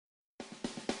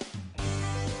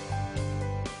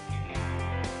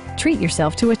Treat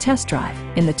yourself to a test drive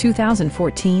in the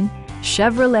 2014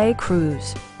 Chevrolet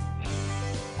Cruze.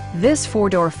 This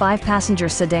four-door, five-passenger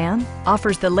sedan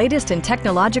offers the latest in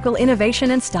technological innovation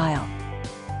and style.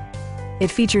 It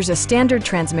features a standard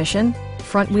transmission,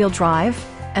 front-wheel drive,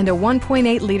 and a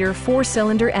 1.8-liter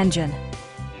four-cylinder engine.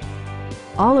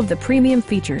 All of the premium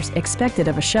features expected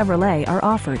of a Chevrolet are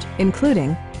offered,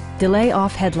 including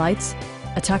delay-off headlights,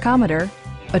 a tachometer,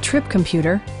 a trip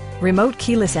computer, remote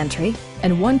keyless entry,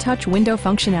 and one-touch window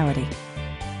functionality.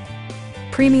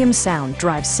 Premium sound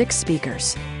drives 6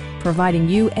 speakers, providing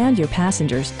you and your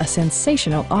passengers a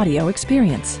sensational audio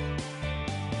experience.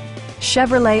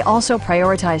 Chevrolet also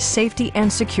prioritized safety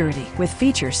and security with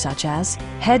features such as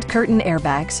head curtain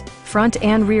airbags, front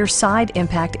and rear side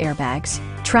impact airbags,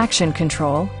 traction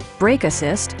control, brake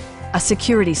assist, a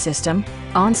security system,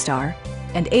 OnStar,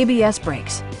 and ABS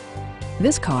brakes.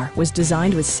 This car was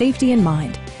designed with safety in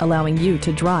mind, allowing you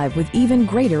to drive with even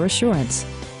greater assurance.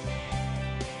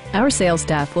 Our sales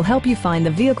staff will help you find the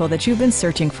vehicle that you've been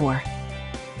searching for.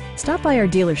 Stop by our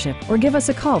dealership or give us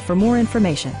a call for more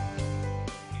information.